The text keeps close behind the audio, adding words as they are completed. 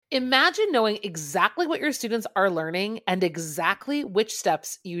Imagine knowing exactly what your students are learning and exactly which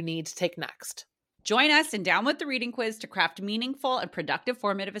steps you need to take next. Join us in Down with the Reading Quiz to craft meaningful and productive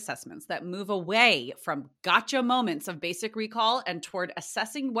formative assessments that move away from gotcha moments of basic recall and toward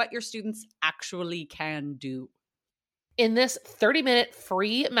assessing what your students actually can do. In this 30-minute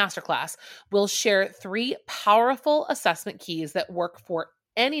free masterclass, we'll share 3 powerful assessment keys that work for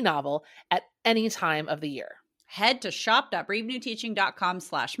any novel at any time of the year. Head to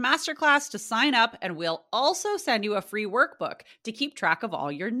shop.bravenewteaching.com/masterclass to sign up, and we'll also send you a free workbook to keep track of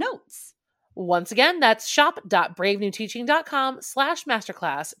all your notes. Once again, that's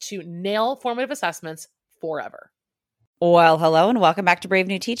shop.bravenewteaching.com/masterclass to nail formative assessments forever. Well, hello and welcome back to Brave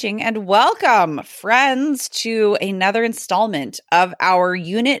New Teaching, and welcome, friends, to another installment of our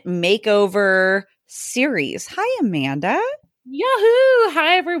Unit Makeover series. Hi, Amanda. Yahoo!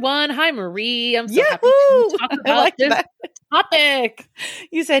 Hi, everyone. Hi, Marie. I'm so happy to talk about this topic.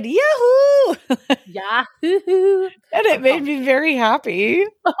 You said Yahoo! Yahoo! And it made me very happy.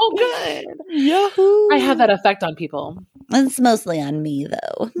 Oh, good. Yahoo! I have that effect on people. It's mostly on me,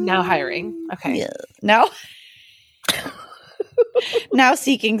 though. Now hiring. Okay. Yeah. Now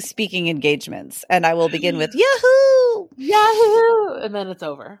seeking speaking engagements. And I will begin with Yahoo! Yahoo! And then it's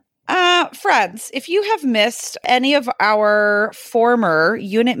over. Friends, if you have missed any of our former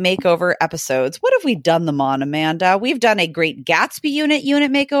Unit Makeover episodes, what have we done them on, Amanda? We've done a Great Gatsby Unit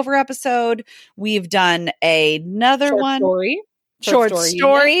Makeover episode. We've done another Short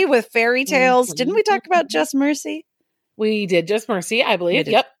story with fairy tales. Mm-hmm. Didn't we talk about Just Mercy? We did Just Mercy, I believe.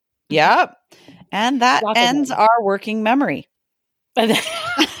 Yep. And that ends our working memory.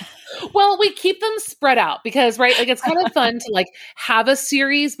 Well, we keep them spread out because, right, like it's kind of fun to have a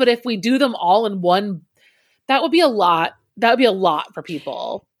series, but if we do them all in one, that would be a lot. That would be a lot for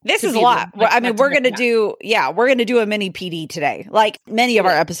people. This is a lot. We're going to do a mini PD today. Like many of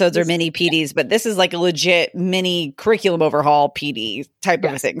our episodes are mini PDs, but this is like a legit mini curriculum overhaul PD type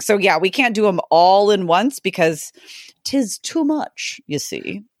of a thing. So yeah, we can't do them all in once because 'tis too much, you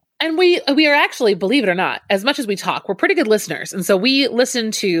see. And we are actually, believe it or not, as much as we talk, we're pretty good listeners. And so we listen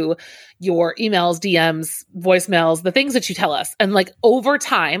to your emails, DMs, voicemails, the things that you tell us. And over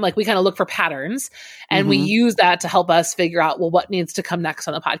time, we kind of look for patterns and we use that to help us figure out, what needs to come next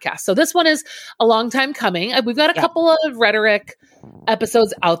on the podcast. So this one is a long time coming. We've got a couple of rhetoric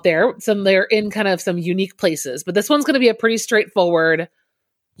episodes out there. They're in kind of some unique places, but this one's going to be a pretty straightforward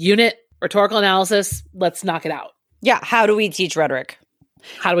unit, rhetorical analysis. Let's knock it out. Yeah. How do we teach rhetoric?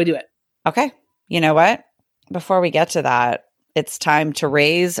 How do we do it? Okay. You know what? Before we get to that, it's time to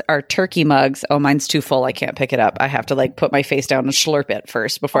raise our turkey mugs. Oh, mine's too full. I can't pick it up. I have to put my face down and slurp it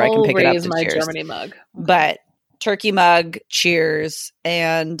first before I can pick it up. Raise my Germany mug. But turkey mug, cheers,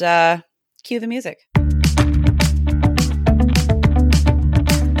 and cue the music.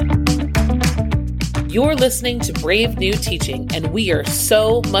 You're listening to Brave New Teaching, and we are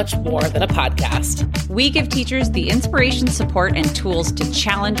so much more than a podcast. We give teachers the inspiration, support, and tools to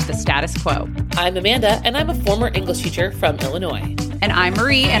challenge the status quo. I'm Amanda, and I'm a former English teacher from Illinois. And I'm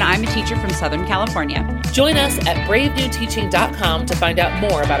Marie, and I'm a teacher from Southern California. Join us at bravenewteaching.com to find out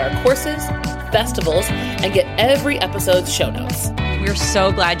more about our courses, festivals, and get every episode's show notes. We're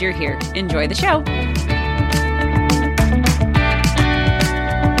so glad you're here. Enjoy the show.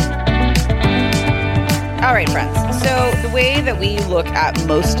 All right, friends. So the way that we look at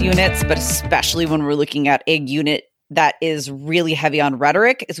most units, but especially when we're looking at a unit that is really heavy on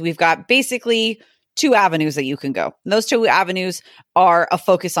rhetoric, is we've got basically 2 avenues that you can go. And those 2 avenues are a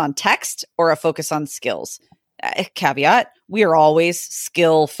focus on text or a focus on skills. Caveat, we are always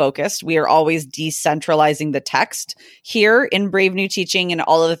skill focused. We are always decentralizing the text here in Brave New Teaching and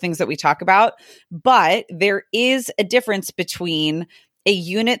all of the things that we talk about. But there is a difference between a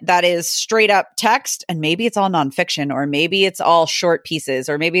unit that is straight up text, and maybe it's all nonfiction, or maybe it's all short pieces,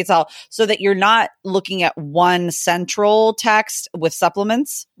 or maybe it's all, so that you're not looking at one central text with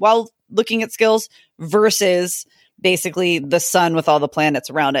supplements while looking at skills versus basically the sun with all the planets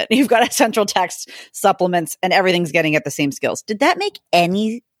around it. You've got a central text, supplements, and everything's getting at the same skills. Did that make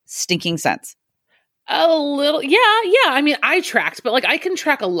any stinking sense? A little. Yeah. I mean, I tracked, but I can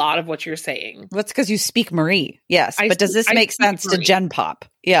track a lot of what you're saying. That's because you speak Marie. Yes. But does this make sense to Gen Pop?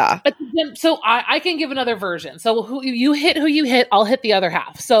 Yeah. So I can give another version. So who you hit, I'll hit the other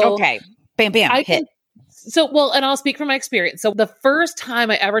half. So okay. Bam, hit. And I'll speak from my experience. So the first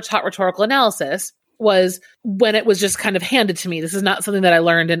time I ever taught rhetorical analysis was when it was just kind of handed to me. This is not something that I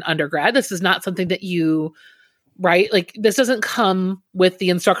learned in undergrad. This is not something that right? This doesn't come with the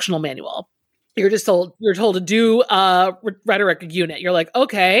instructional manual. You're told to do a rhetoric unit. You're like,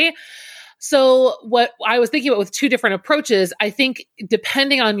 okay. So what I was thinking about with two different approaches, I think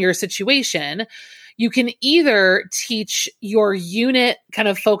depending on your situation, you can either teach your unit kind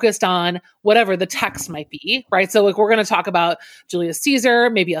of focused on whatever the text might be, right? So like we're going to talk about Julius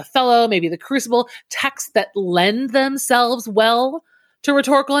Caesar, maybe Othello, maybe the Crucible, texts that lend themselves well to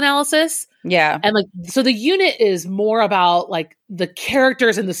rhetorical analysis. Yeah. And like, so the unit is more about like the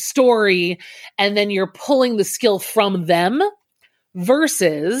characters in the story, and then you're pulling the skill from them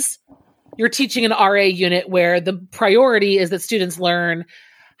versus you're teaching an RA unit where the priority is that students learn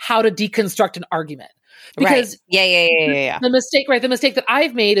how to deconstruct an argument. Because yeah. The mistake that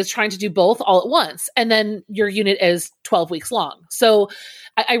I've made is trying to do both all at once. And then your unit is 12 weeks long. So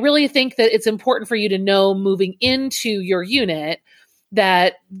I really think that it's important for you to know moving into your unit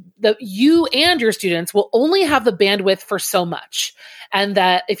that you and your students will only have the bandwidth for so much. And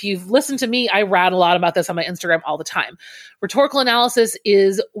that if you've listened to me, I rant a lot about this on my Instagram all the time. Rhetorical analysis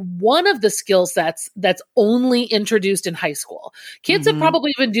is one of the skill sets that's only introduced in high school. Kids have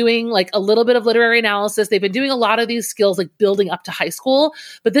probably been doing like a little bit of literary analysis. They've been doing a lot of these skills like building up to high school,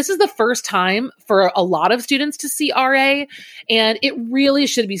 but this is the first time for a lot of students to see RA, and it really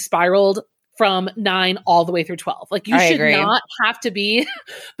should be spiraled from 9 all the way through 12. Like you should not have to be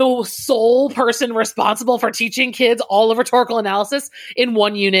the sole person responsible for teaching kids all of rhetorical analysis in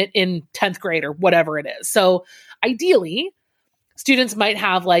one unit in 10th grade or whatever it is. So ideally, students might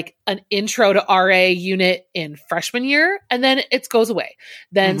have like an intro to RA unit in freshman year, and then it goes away.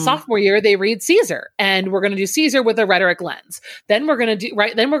 Then sophomore year, they read Caesar, and we're going to do Caesar with a rhetoric lens. Then we're going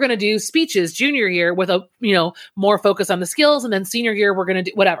to do speeches junior year with a, more focus on the skills. And then senior year, we're going to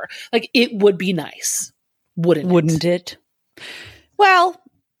do whatever. Like it would be nice. Wouldn't it? Well,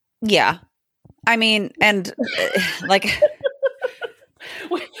 yeah. I mean, and like...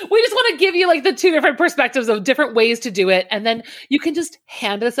 We just want to give you like the two different perspectives of different ways to do it. And then you can just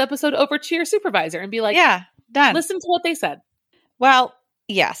hand this episode over to your supervisor and be like, yeah, done. Listen to what they said. Well,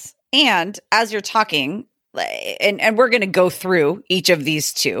 yes. And as you're talking, and we're going to go through each of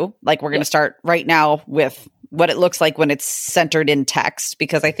these two, like we're going to start right now with what it looks like when it's centered in text,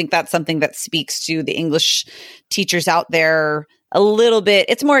 because I think that's something that speaks to the English teachers out there a little bit.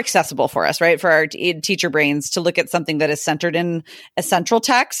 It's more accessible for us, right? For our teacher brains to look at something that is centered in a central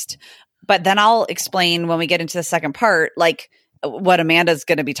text. But then I'll explain when we get into the second part, like what Amanda's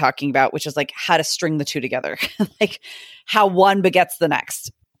going to be talking about, which is like how to string the two together, like how one begets the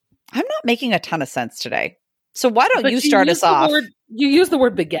next. I'm not making a ton of sense today. So why don't you start us off? You use the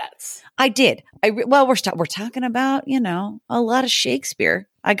word begets. I did. We're talking about, a lot of Shakespeare.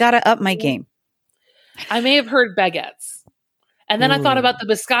 I got to up my game. I may have heard baguettes. And then I thought about the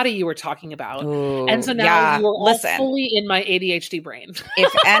biscotti you were talking about. And so now you are all fully in my ADHD brain.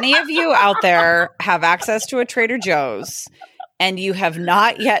 If any of you out there have access to a Trader Joe's and you have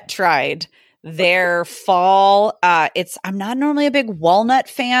not yet tried their fall, I'm not normally a big walnut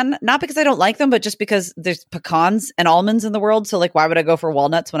fan, not because I don't like them, but just because there's pecans and almonds in the world. So like, why would I go for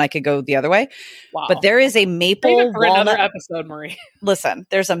walnuts when I could go the other way? Wow. But there is a maple for walnut another episode, Marie. Listen,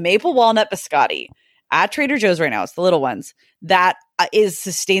 there's a maple walnut biscotti at Trader Joe's right now. It's the little ones that is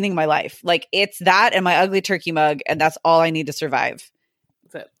sustaining my life. Like it's that and my ugly turkey mug. And that's all I need to survive.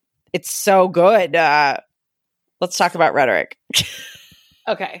 That's it. It's so good. Let's talk about rhetoric.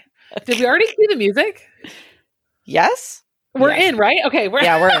 Okay. Did we already cue the music? Yes. We're in, right? Okay. We're in.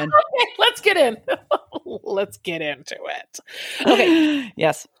 Okay, let's get in. Let's get into it. Okay.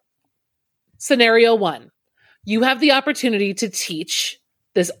 Yes. Scenario 1. You have the opportunity to teach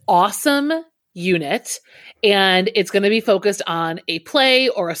this awesome unit, and it's going to be focused on a play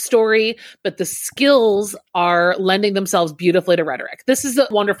or a story, but the skills are lending themselves beautifully to rhetoric. This is a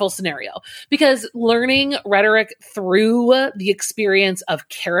wonderful scenario because learning rhetoric through the experience of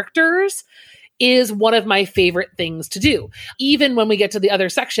characters is one of my favorite things to do. Even when we get to the other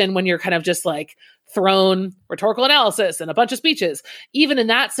section, when you're kind of just like thrown rhetorical analysis and a bunch of speeches, even in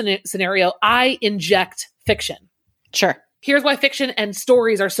that scenario, I inject fiction. Sure. Here's why fiction and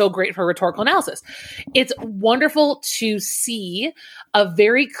stories are so great for rhetorical analysis. It's wonderful to see a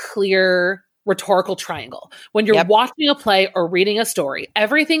very clear rhetorical triangle. When you're watching a play or reading a story,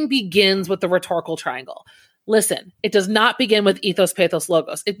 everything begins with the rhetorical triangle. Listen, it does not begin with ethos, pathos,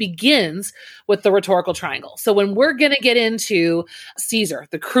 logos. It begins with the rhetorical triangle. So when we're going to get into Caesar,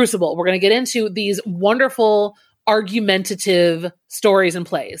 the Crucible, we're going to get into these wonderful argumentative stories and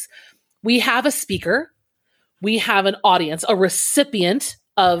plays. We have a speaker. We have an audience, a recipient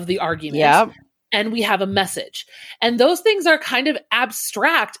of the argument. Yep. and we have a message. And those things are kind of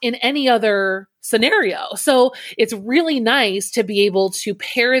abstract in any other scenario. So it's really nice to be able to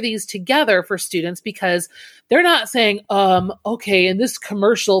pair these together for students because they're not saying, okay, in this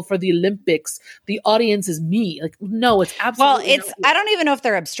commercial for the Olympics, the audience is me. Like, no, it's absolutely I don't even know if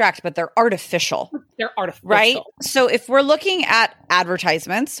they're abstract, but they're artificial. They're artificial. Right? So if we're looking at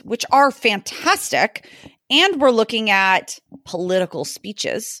advertisements, which are fantastic, and we're looking at political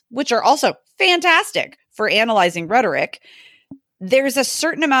speeches, which are also fantastic for analyzing rhetoric, there's a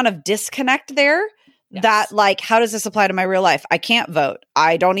certain amount of disconnect there that like, how does this apply to my real life? I can't vote.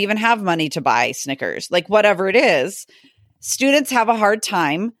 I don't even have money to buy Snickers. Like whatever it is, students have a hard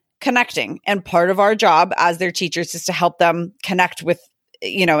time connecting. And part of our job as their teachers is to help them connect with,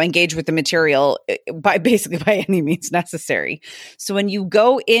 engage with the material by any means necessary. So when you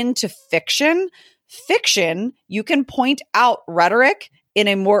go into fiction, you can point out rhetoric in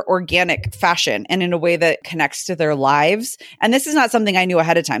a more organic fashion and in a way that connects to their lives. And this is not something I knew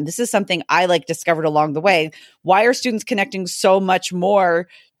ahead of time. This is something I discovered along the way. Why are students connecting so much more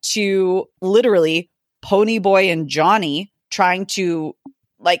to literally Ponyboy and Johnny trying to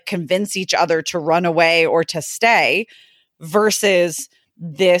convince each other to run away or to stay versus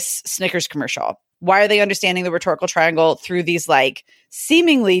this Snickers commercial? Why are they understanding the rhetorical triangle through these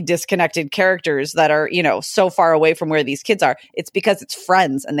seemingly disconnected characters that are, so far away from where these kids are? It's because it's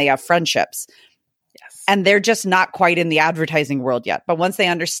friends and they have friendships. Yes. And they're just not quite in the advertising world yet. But once they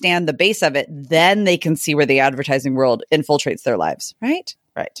understand the base of it, then they can see where the advertising world infiltrates their lives. Right?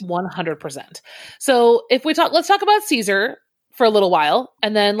 Right. 100%. So if let's talk about Caesar for a little while,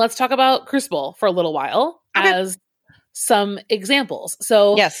 and then let's talk about Crucible for a little while as some examples.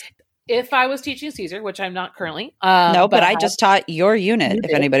 So yes. If I was teaching Caesar, which I'm not currently. No, but I just taught your unit,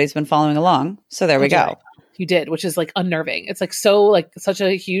 if anybody's been following along. So there we go. You did, which is unnerving. It's such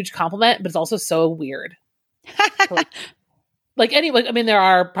a huge compliment, but it's also so weird. Anyway, I mean, there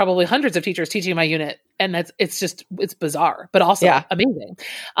are probably hundreds of teachers teaching my unit, and it's bizarre, but also amazing.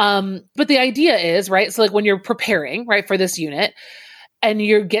 But the idea is, right? So when you're preparing, right, for this unit, and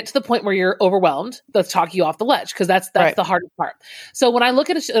you get to the point where you're overwhelmed, let's talk you off the ledge because that's right. The hardest part. So when I look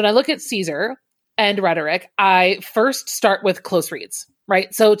at Caesar and rhetoric, I first start with close reads,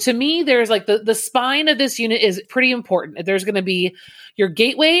 right? So to me, there's the spine of this unit is pretty important. There's going to be your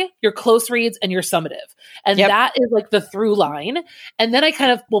gateway, your close reads, and your summative, and that is the through line. And then I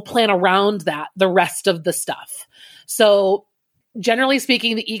kind of will plan around that the rest of the stuff. So generally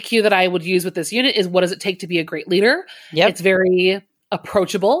speaking, the EQ that I would use with this unit is what does it take to be a great leader? Yep. It's very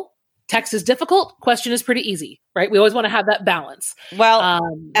approachable. Text is difficult. Question is pretty easy, right? We always want to have that balance. Well,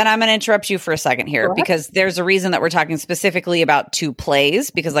 and I'm going to interrupt you for a second here because there's a reason that we're talking specifically about 2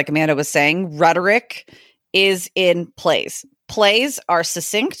 plays because like Amanda was saying, rhetoric is in plays. Plays are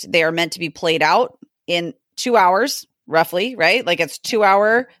succinct. They are meant to be played out in 2 hours, roughly, right? It's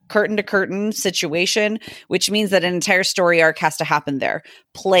 2-hour curtain to curtain situation, which means that an entire story arc has to happen there.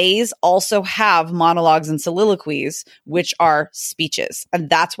 Plays also have monologues and soliloquies, which are speeches. And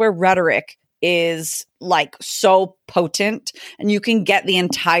that's where rhetoric is so potent. And you can get the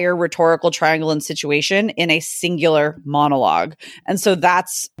entire rhetorical triangle and situation in a singular monologue. And so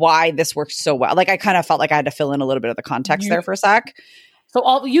that's why this works so well. I kind of felt like I had to fill in a little bit of the context there for a sec.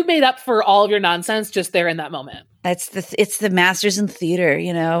 So you made up for all of your nonsense just there in that moment. It's the masters in theater,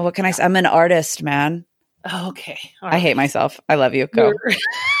 What can I say? I'm an artist, man. Okay. I hate myself. I love you. Go.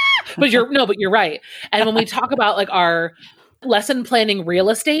 But you're right. And when we talk about our lesson planning real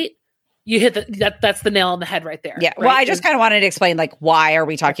estate, you hit that's the nail on the head right there. Yeah. Right? Well, I just kind of wanted to explain why are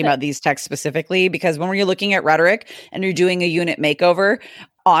we talking about these texts specifically? Because when you're looking at rhetoric and you're doing a unit makeover,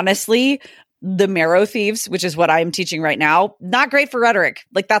 honestly, the marrow thieves, which is what I'm teaching right now, not great for rhetoric.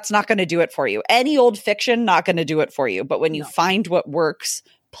 That's not going to do it for you. Any old fiction, not going to do it for you. But when you find what works,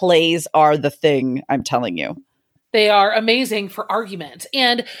 plays are the thing, I'm telling you. They are amazing for argument.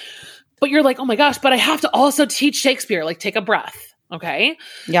 But you're oh my gosh, but I have to also teach Shakespeare. Take a breath. Okay.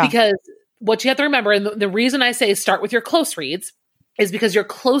 Yeah. Because what you have to remember, and the reason I say start with your close reads is because your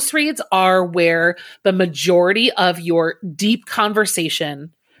close reads are where the majority of your deep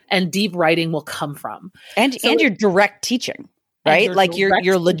conversation and deep writing will come from. And your direct teaching, right?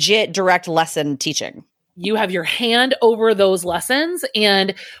 Your legit direct lesson teaching. You have your hand over those lessons.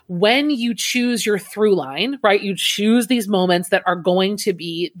 And when you choose your through line, right, you choose these moments that are going to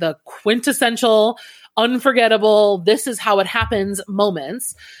be the quintessential, unforgettable, this is how it happens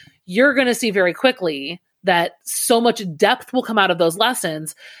moments, you're going to see very quickly that so much depth will come out of those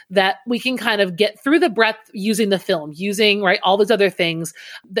lessons that we can kind of get through the breadth using the film, using, right, all those other things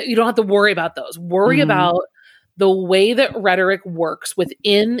that you don't have to worry about those. Worry about the way that rhetoric works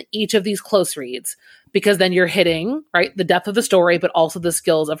within each of these close reads, because then you're hitting, right, the depth of the story, but also the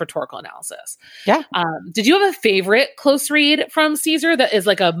skills of rhetorical analysis. Yeah. Did you have a favorite close read from Caesar that is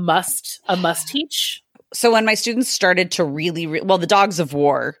like a must teach? So when my students started to really, The Dogs of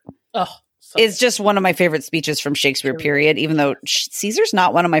War is just one of my favorite speeches from Shakespeare, period, even though Caesar's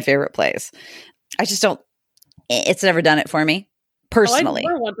not one of my favorite plays. I just don't, it's never done it for me. Personally. I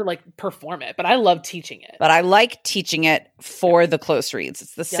never want to like perform it, but I love teaching it. But I like teaching it for the close reads.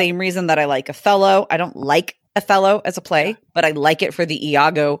 It's the same reason that I like Othello. I don't like Othello as a play, but I like it for the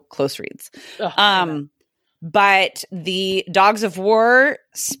Iago close reads. But the Dogs of War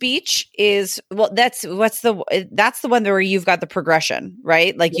speech is, that's the one where you've got the progression,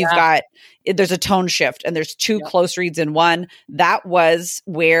 right? Like you've got, there's a tone shift and there's two close reads in one. That was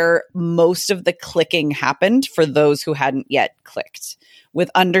where most of the clicking happened for those who hadn't yet clicked,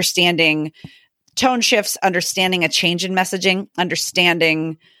 with understanding tone shifts, understanding a change in messaging,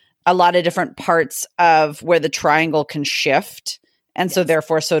 understanding a lot of different parts of where the triangle can shift. And so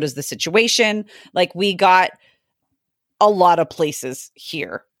therefore, so does the situation. Like we got a lot of places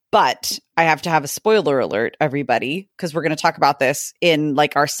here, but I have to have a spoiler alert, everybody, because we're going to talk about this in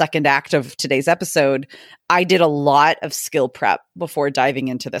like our second act of today's episode. I did a lot of skill prep before diving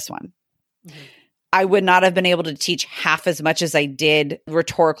into this one. Mm-hmm. I would not have been able to teach half as much as I did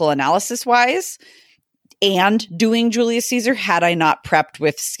rhetorical analysis wise and doing Julius Caesar had I not prepped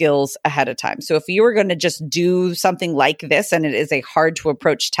with skills ahead of time. So if you were going to just do something like this and it is a hard to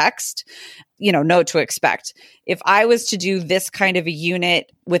approach text, know what to expect. If I was to do this kind of a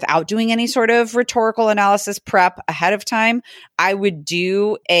unit without doing any sort of rhetorical analysis prep ahead of time, I would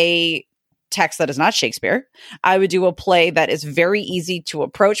do a text that is not Shakespeare. I would do a play that is very easy to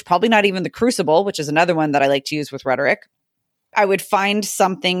approach, probably not even The Crucible, which is another one that I like to use with rhetoric. I would find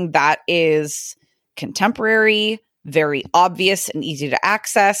something that is contemporary, very obvious and easy to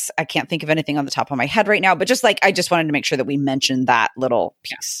access. I can't think of anything on the top of my head right now, but just like, I just wanted to make sure that we mentioned that little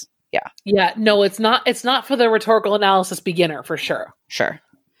piece. Yeah. Yeah. No, it's not for the rhetorical analysis beginner for sure. Sure.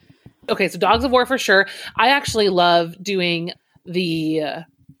 Okay. So Dogs of War for sure. I actually love doing the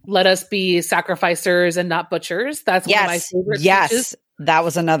let us be sacrificers and not butchers. That's one of my favorite speeches. That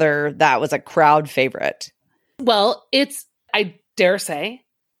was a crowd favorite. Well, I dare say,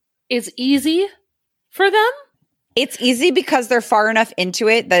 it's easy for them. It's easy because they're far enough into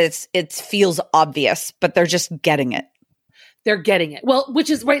it that it feels obvious, but they're just getting it. They're getting it. Well,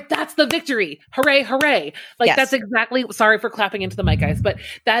 which is right. That's the victory. Hooray, hooray. Like that's exactly, sorry for clapping into the mic, guys, but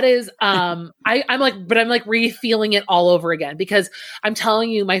that is, I'm like re-feeling it all over again, because I'm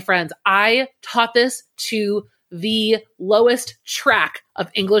telling you, my friends, I taught this to the lowest track of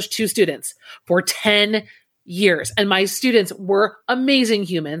English 2 students for 10 years. And my students were amazing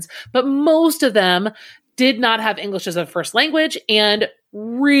humans, but most of them did not have English as a first language and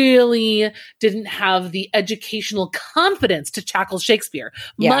really didn't have the educational confidence to tackle Shakespeare,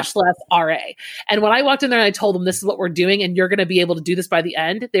 much less RA. And when I walked in there and I told them, this is what we're doing and you're going to be able to do this by the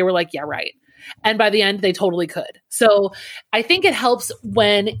end, they were like, yeah, right. And by the end, they totally could. So I think it helps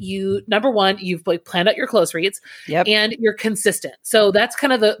when number one, you've like planned out your close reads and you're consistent. So that's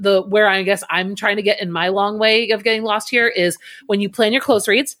kind of the where I guess I'm trying to get in my long way of getting lost here is when you plan your close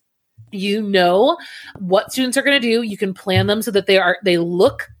reads, you know what students are going to do. You can plan them so that they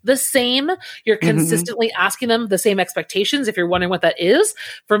look the same. You're consistently asking them the same expectations. If you're wondering what that is,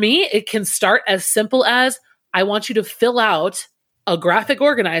 for me, it can start as simple as I want you to fill out a graphic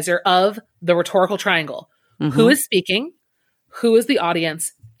organizer of the rhetorical triangle. Who is speaking? Who is the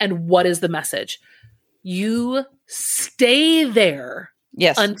audience? And what is the message? You stay there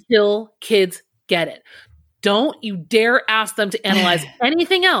until kids get it. Don't you dare ask them to analyze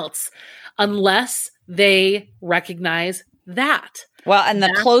anything else unless they recognize that. Well, and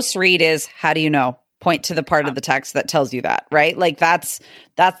the close read is, how do you know? Point to the part of the text that tells you that, right? Like that's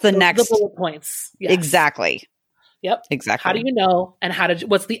the next the bullet points. Yes. Exactly. Yep. Exactly. How do you know? And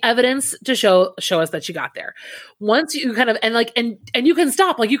what's the evidence to show us that you got there? Once you kind of, and you can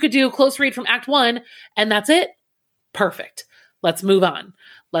stop, like you could do a close read from Act 1 and that's it. Perfect. Let's move on.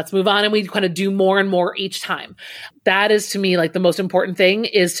 And we kind of do more and more each time. That is to me, like the most important thing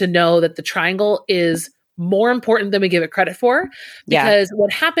is to know that the triangle is more important than we give it credit for. Because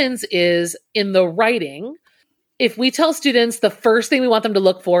what happens is in the writing, if we tell students the first thing we want them to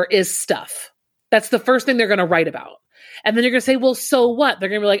look for is stuff, that's the first thing they're going to write about. And then you're going to say, well, so what? They're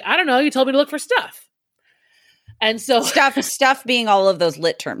going to be like, I don't know. You told me to look for stuff. And so stuff being all of those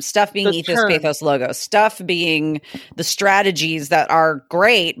lit terms, stuff being ethos, pathos, logos, stuff being the strategies that are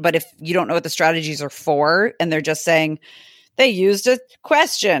great. But if you don't know what the strategies are for, and they're just saying they used a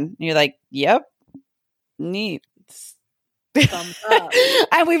question, and you're like, yep, Neat. Thumbs up.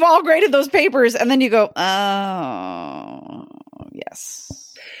 And we've all graded those papers. And then you go, oh,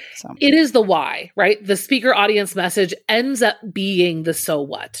 yes. So. It is the why, right? The speaker audience message ends up being the so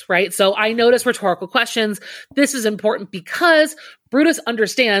what, right? So I notice rhetorical questions. This is important because Brutus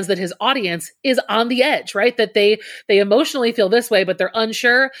understands that his audience is on the edge, right? That they emotionally feel this way, but they're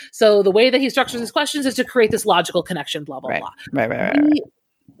unsure. So the way that he structures his questions is to create this logical connection, blah, blah, Right. blah. Right.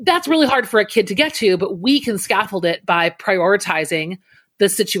 That's really hard for a kid to get to, but we can scaffold it by prioritizing the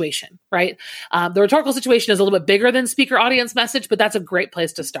situation, right? The rhetorical situation is a little bit bigger than speaker audience message, but that's a great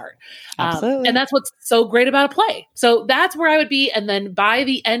place to start. Absolutely. And that's what's so great about a play. So that's where I would be. And then by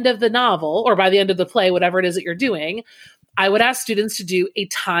the end of the novel or by the end of the play, whatever it is that you're doing, I would ask students to do a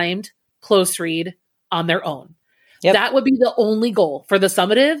timed close read on their own. Yep. That would be the only goal for the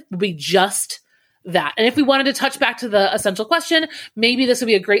summative, would be just that. And if we wanted to touch back to the essential question, maybe this would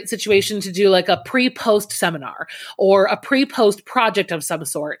be a great situation to do like a pre-post seminar or a pre-post project of some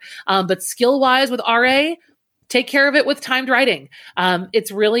sort. But skill-wise with RA, take care of it with timed writing. It's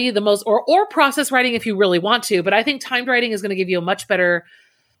really the most, or process writing if you really want to, but I think timed writing is going to give you a much better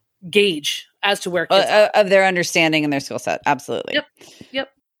gauge as to where kids of their understanding and their skill set. Absolutely. Yep.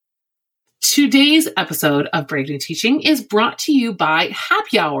 Today's episode of Brave New Teaching is brought to you by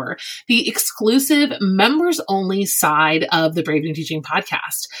Happy Hour, the exclusive members-only side of the Brave New Teaching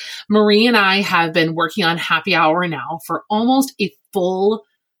podcast. Marie and I have been working on Happy Hour now for almost a full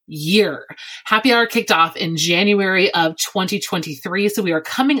year. Happy Hour kicked off in January of 2023, so we are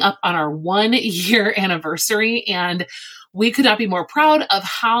coming up on our 1 year anniversary, and we could not be more proud of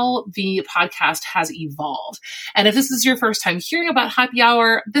how the podcast has evolved. And if this is your first time hearing about Happy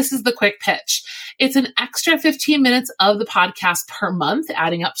Hour, this is the quick pitch. It's an extra 15 minutes of the podcast per month,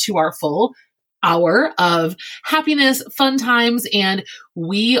 adding up to our full hour of happiness, fun times. And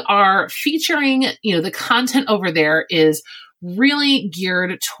we are featuring, the content over there is really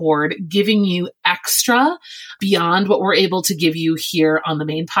geared toward giving you extra beyond what we're able to give you here on the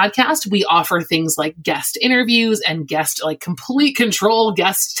main podcast. We offer things like guest interviews and complete control.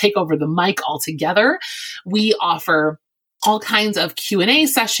 Guests take over the mic altogether. We offer all kinds of Q&A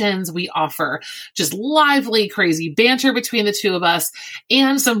sessions. We offer just lively, crazy banter between the two of us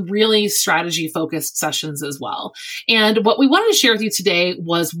and some really strategy-focused sessions as well. And what we wanted to share with you today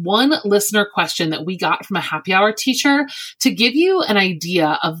was one listener question that we got from a Happy Hour teacher to give you an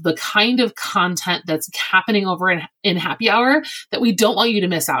idea of the kind of content that's happening over in Happy Hour that we don't want you to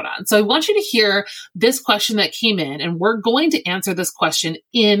miss out on. So I want you to hear this question that came in, and we're going to answer this question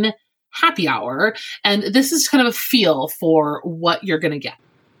in Happy Hour. And this is kind of a feel for what you're going to get.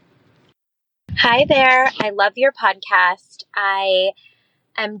 Hi there. I love your podcast. I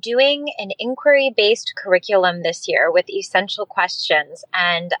am doing an inquiry-based curriculum this year with essential questions,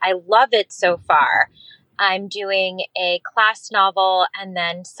 and I love it so far. I'm doing a class novel and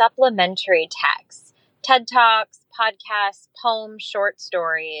then supplementary texts, TED Talks, podcasts, poems, short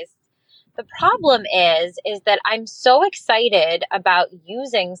stories. The problem is that I'm so excited about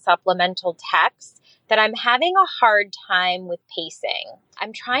using supplemental texts that I'm having a hard time with pacing.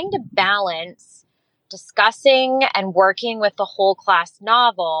 I'm trying to balance discussing and working with the whole class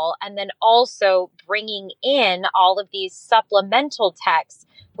novel and then also bringing in all of these supplemental texts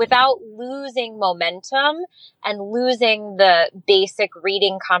without losing momentum and losing the basic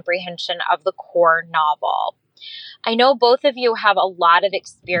reading comprehension of the core novel. I know both of you have a lot of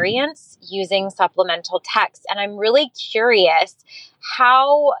experience using supplemental text, and I'm really curious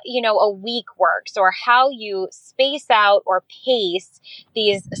how, a week works or how you space out or pace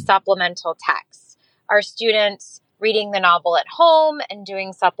these supplemental texts. Are students reading the novel at home and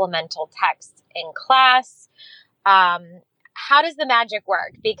doing supplemental texts in class? How does the magic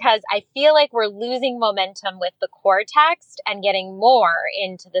work? Because I feel like we're losing momentum with the core text and getting more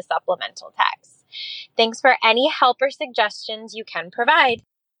into the supplemental text. Thanks for any help or suggestions you can provide.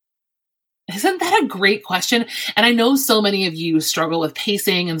 Isn't that a great question? And I know so many of you struggle with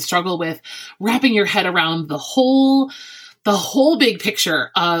pacing and struggle with wrapping your head around the whole big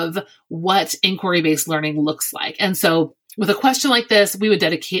picture of what inquiry-based learning looks like. And so with a question like this, we would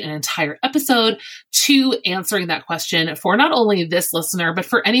dedicate an entire episode to answering that question for not only this listener, but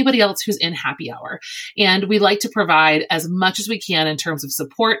for anybody else who's in Happy Hour. And we like to provide as much as we can in terms of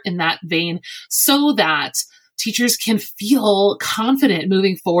support in that vein so that teachers can feel confident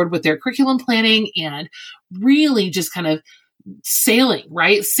moving forward with their curriculum planning and really just kind of sailing,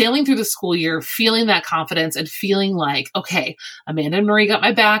 right? Sailing through the school year, feeling that confidence and feeling like, okay, Amanda and Marie got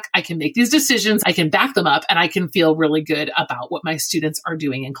my back. I can make these decisions. I can back them up and I can feel really good about what my students are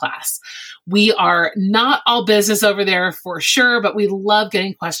doing in class. We are not all business over there for sure, but we love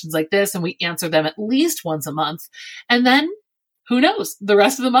getting questions like this and we answer them at least once a month. And then who knows? The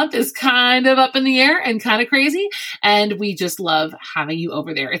rest of the month is kind of up in the air and kind of crazy. And we just love having you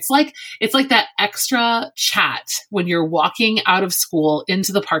over there. It's like that extra chat when you're walking out of school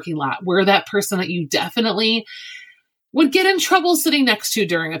into the parking lot. We're that person that you definitely would get in trouble sitting next to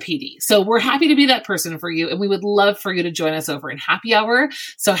during a PD. So we're happy to be that person for you. And we would love for you to join us over in Happy Hour.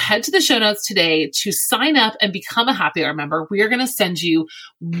 So head to the show notes today to sign up and become a Happy Hour member. We are going to send you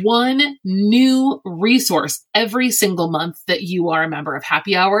one new resource every single month that you are a member of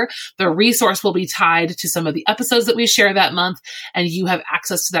Happy Hour. The resource will be tied to some of the episodes that we share that month, and you have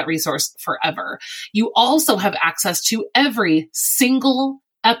access to that resource forever. You also have access to every single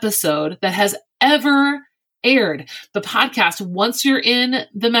episode that has ever aired. The podcast, once you're in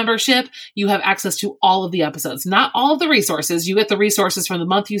the membership, you have access to all of the episodes, not all of the resources. You get the resources from the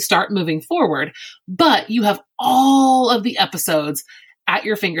month you start moving forward, but you have all of the episodes at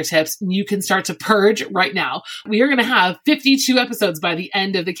your fingertips. You can start to purge right now. We are going to have 52 episodes by the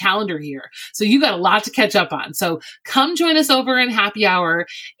end of the calendar year. So you got a lot to catch up on. So come join us over in Happy Hour,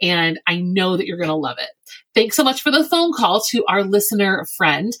 and I know that you're going to love it. Thanks so much for the phone call to our listener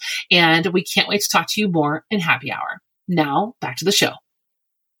friend, and we can't wait to talk to you more in Happy Hour. Now, back to the show.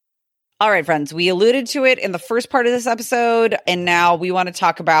 All right, friends, we alluded to it in the first part of this episode, and now we want to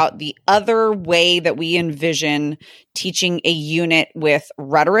talk about the other way that we envision teaching a unit with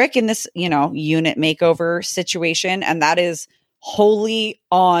rhetoric in this, unit makeover situation, and that is wholly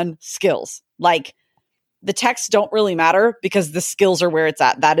on skills. Like, the texts don't really matter because the skills are where it's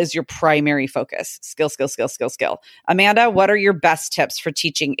at. That is your primary focus. Skill, skill, skill, skill, skill. Amanda, what are your best tips for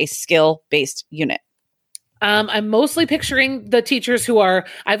teaching a skill-based unit? I'm mostly picturing the teachers who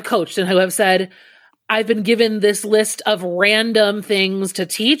I've coached and who have said, I've been given this list of random things to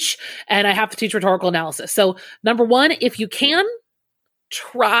teach, and I have to teach rhetorical analysis. So number one, if you can,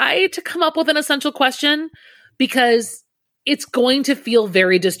 try to come up with an essential question, because it's going to feel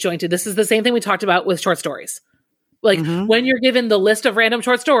very disjointed. This is the same thing we talked about with short stories. Like when you're given the list of random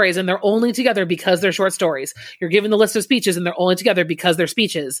short stories and they're only together because they're short stories, you're given the list of speeches and they're only together because they're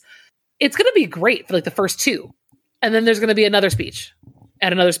speeches. It's going to be great for like the first two. And then there's going to be another speech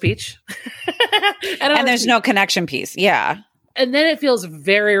and another speech. and there's no connection piece. Yeah. And then it feels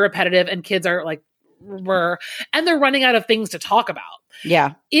very repetitive and kids are like, and they're running out of things to talk about.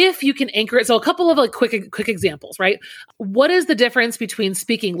 Yeah. If you can anchor it. So a couple of like quick examples, right? What is the difference between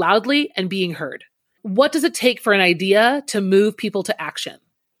speaking loudly and being heard? What does it take for an idea to move people to action?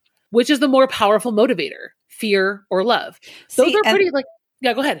 Which is the more powerful motivator, fear or love? Those are pretty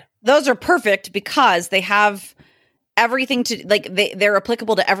yeah, go ahead. Those are perfect because they have everything to they're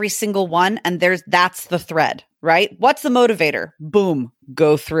applicable to every single one. And that's the thread, right? What's the motivator? Boom,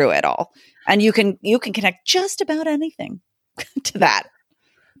 go through it all. And you can connect just about anything to that.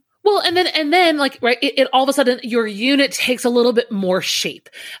 Well, and then like, right, it all of a sudden your unit takes a little bit more shape,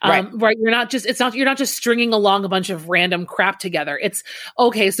 right? You're not just stringing along a bunch of random crap together. It's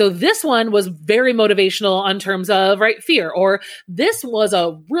okay. So this one was very motivational on terms of fear, or this was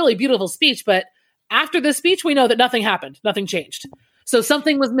a really beautiful speech, but after this speech, we know that nothing happened, nothing changed. So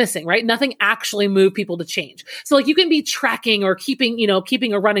something was missing, right? Nothing actually moved people to change. So like you can be tracking or keeping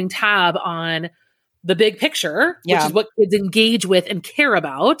a running tab on the big picture, which is what kids engage with and care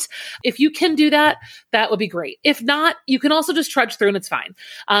about. If you can do that, that would be great. If not, you can also just trudge through and it's fine.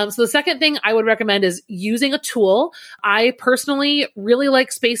 So the second thing I would recommend is using a tool. I personally really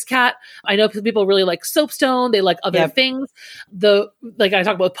like SpaceCat. I know people really like Soapstone. They like other things. I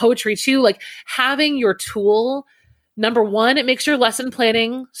talk about poetry too, like having your tool. Number one, it makes your lesson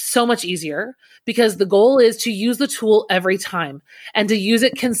planning so much easier because the goal is to use the tool every time and to use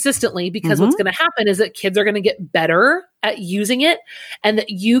it consistently, because what's going to happen is that kids are going to get better at using it and that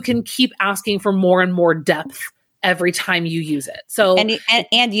you can keep asking for more and more depth every time you use it. So,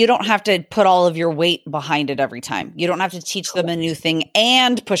 and you don't have to put all of your weight behind it every time. You don't have to teach them a new thing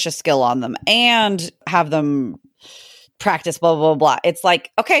and push a skill on them and have them practice, blah, blah, blah. It's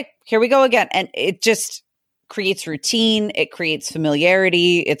like, okay, here we go again. And it just creates routine. It creates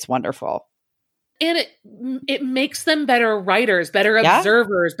familiarity. It's wonderful. And it makes them better writers, better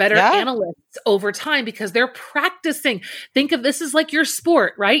observers, better analysts over time because they're practicing. Think of this as like your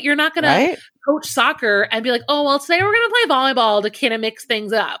sport, right? You're not going to coach soccer and be like, oh, well, today we're going to play volleyball to kind of mix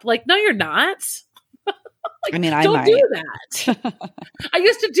things up. Like, no, you're not. I don't do that. I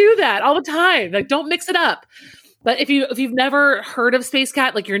used to do that all the time. Like, don't mix it up. But if you've never heard of Space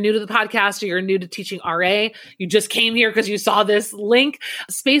Cat, like you're new to the podcast or you're new to teaching RA, you just came here because you saw this link.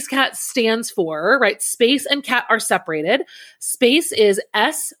 Space Cat stands for, right? Space and cat are separated. Space is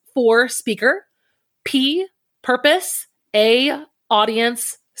S for speaker, P purpose, A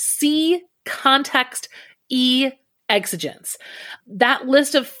audience, C context, E exigence. That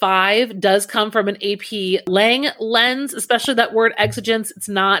list of 5 does come from an AP Lang lens, especially that word exigence. It's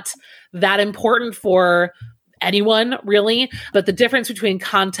not that important for anyone really, but the difference between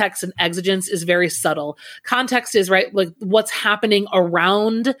context and exigence is very subtle. Context is right, like what's happening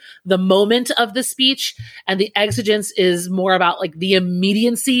around the moment of the speech, and the exigence is more about like the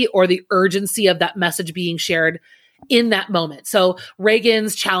immediacy or the urgency of that message being shared in that moment. So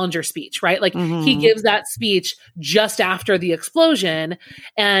Reagan's Challenger speech, right? Like he gives that speech just after the explosion,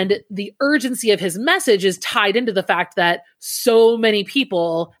 and the urgency of his message is tied into the fact that so many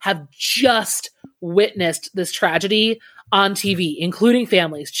people have just witnessed this tragedy on TV, including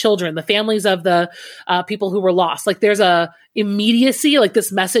families, children, the families of the people who were lost. Like there's a immediacy, like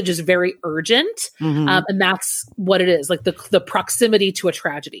this message is very urgent. And that's what it is, like the proximity to a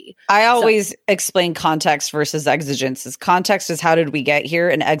tragedy. I always explain context versus exigence. Context is how did we get here,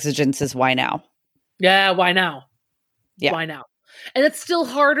 and exigence is why now. Yeah, why now? Yeah. Why now? And it's still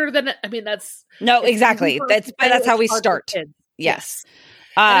harder than, I mean, that's... No, exactly. That's how we start. Yes.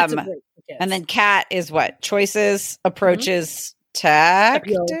 And then cat is what? Choices, approaches,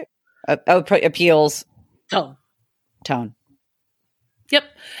 tact, appeals, tone. Yep.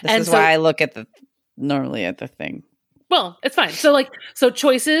 This is why I look at normally at the thing. Well, it's fine. So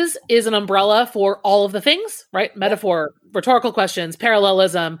choices is an umbrella for all of the things, right? Metaphor, rhetorical questions,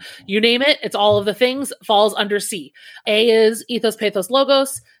 parallelism, you name it. It's all of the things, falls under C. A is ethos, pathos,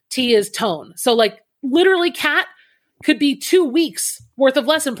 logos. T is tone. So like literally cat could be 2 weeks worth of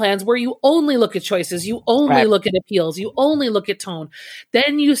lesson plans where you only look at choices, you only look at appeals, you only look at tone.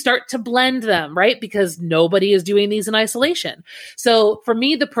 Then you start to blend them, right? Because nobody is doing these in isolation. So for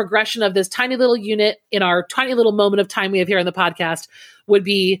me, the progression of this tiny little unit in our tiny little moment of time we have here on the podcast would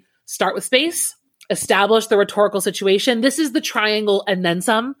be start with space, establish the rhetorical situation. This is the triangle and then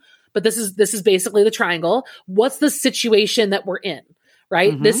some, but this is basically the triangle. What's the situation that we're in?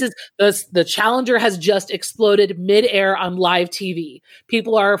 Right? This is the Challenger has just exploded midair on live TV.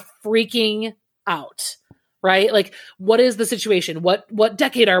 People are freaking out, right? Like, what is the situation? What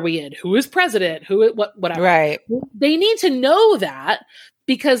decade are we in? Who is president? Whatever. Right. They need to know that,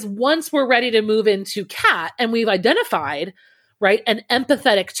 because once we're ready to move into cat and we've identified, right, an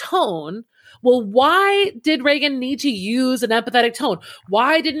empathetic tone. Well, why did Reagan need to use an empathetic tone?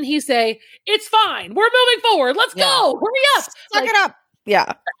 Why didn't he say, it's fine, we're moving forward, let's go, hurry up. Suck it up. Yeah.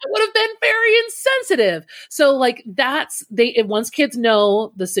 That would have been very insensitive. So like once kids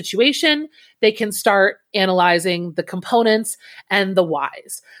know the situation, they can start analyzing the components and the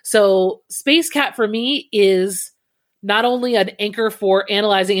whys. So Space Cat for me is not only an anchor for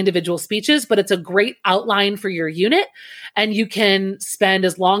analyzing individual speeches, but it's a great outline for your unit. And you can spend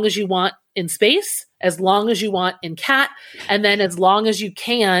as long as you want in space, as long as you want in cat, and then as long as you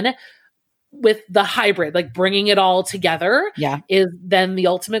can with the hybrid, like bringing it all together is then the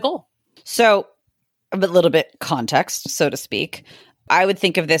ultimate goal. So a little bit context, so to speak. I would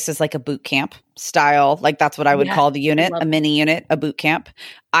think of this as like a boot camp style. Like that's what I would call the unit, a mini unit, a boot camp.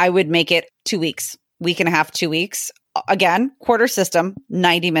 I would make it 2 weeks, week and a half, 2 weeks. Again, quarter system,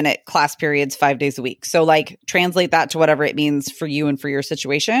 90-minute class periods, 5 days a week. So like translate that to whatever it means for you and for your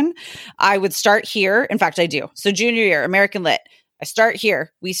situation. I would start here. In fact, I do. So junior year, American Lit. I start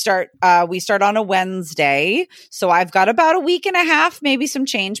here. We start on a Wednesday. So I've got about a week and a half, maybe some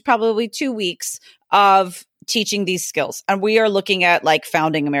change, probably 2 weeks of teaching these skills. And we are looking at like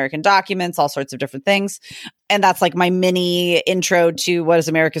founding American documents, all sorts of different things. And that's like my mini intro to what is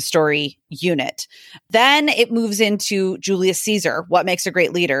America's story unit. Then it moves into Julius Caesar, what makes a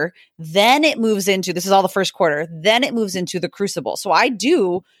great leader. Then it moves into, this is all the first quarter. Then it moves into the Crucible. So I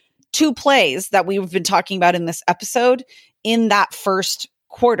do 2 plays that we've been talking about in this episode in that first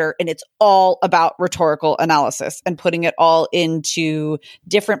quarter, and it's all about rhetorical analysis and putting it all into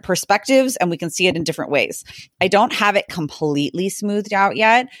different perspectives, and we can see it in different ways. I don't have it completely smoothed out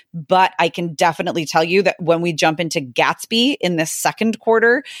yet, but I can definitely tell you that when we jump into Gatsby in this second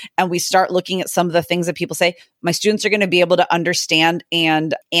quarter and we start looking at some of the things that people say, my students are going to be able to understand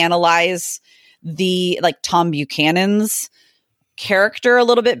and analyze the like Tom Buchanan's character a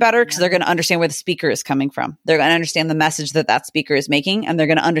little bit better, because they're going to understand where the speaker is coming from. They're going to understand the message that speaker is making, and they're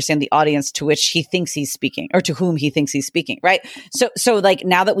going to understand the audience to which he thinks he's speaking, or to whom he thinks he's speaking, right? So like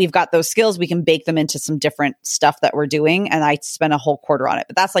now that we've got those skills, we can bake them into some different stuff that we're doing, and I spent a whole quarter on it.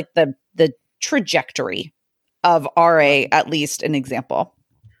 But that's like the trajectory of RA at least an example.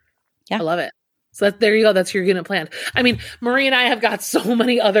 Yeah. I love it. So there you go. That's your unit planned. I mean, Marie and I have got so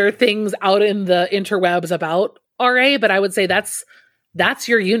many other things out in the interwebs about RA, but I would say that's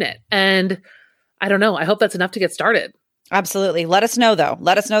your unit. And I don't know. I hope that's enough to get started. Absolutely. Let us know, though.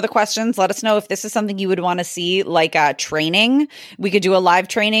 Let us know the questions. Let us know if this is something you would want to see, like a training. We could do a live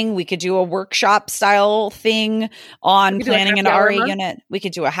training. We could do a workshop style thing on planning an RA unit. We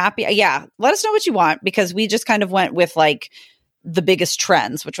could do a happy. Yeah. Let us know what you want, because we just kind of went with like the biggest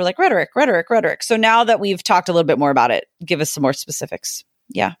trends, which were like rhetoric. So now that we've talked a little bit more about it, give us some more specifics.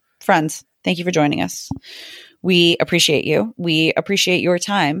 Yeah. Friends, thank you for joining us. We appreciate you. We appreciate your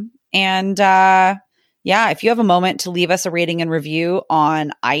time. And yeah, if you have a moment to leave us a rating and review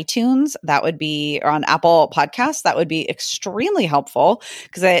on iTunes, that would be, or on Apple Podcasts, that would be extremely helpful,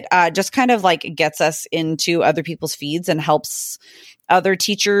 because it just kind of like gets us into other people's feeds and helps other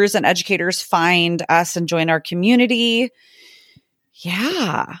teachers and educators find us and join our community.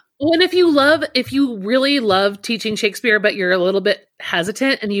 Yeah. And if you really love teaching Shakespeare, but you're a little bit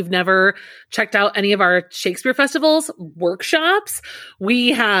hesitant and you've never checked out any of our Shakespeare festivals workshops, we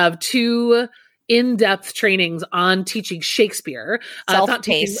have 2 in-depth trainings on teaching Shakespeare.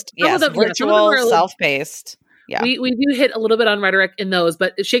 Self-paced. Yes, virtual, self-paced. Yeah. We do hit a little bit on rhetoric in those,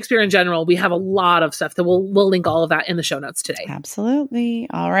 but Shakespeare in general, we have a lot of stuff that we'll link all of that in the show notes today. Absolutely.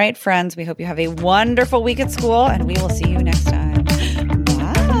 All right, friends, we hope you have a wonderful week at school, and we will see you next time.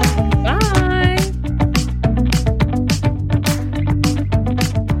 Bye.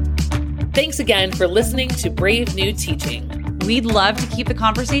 Thanks again for listening to Brave New Teaching. We'd love to keep the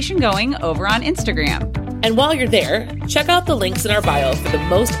conversation going over on Instagram. And while you're there, check out the links in our bio for the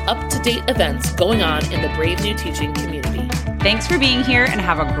most up-to-date events going on in the Brave New Teaching community. Thanks for being here, and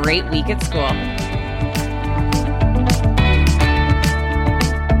have a great week at school.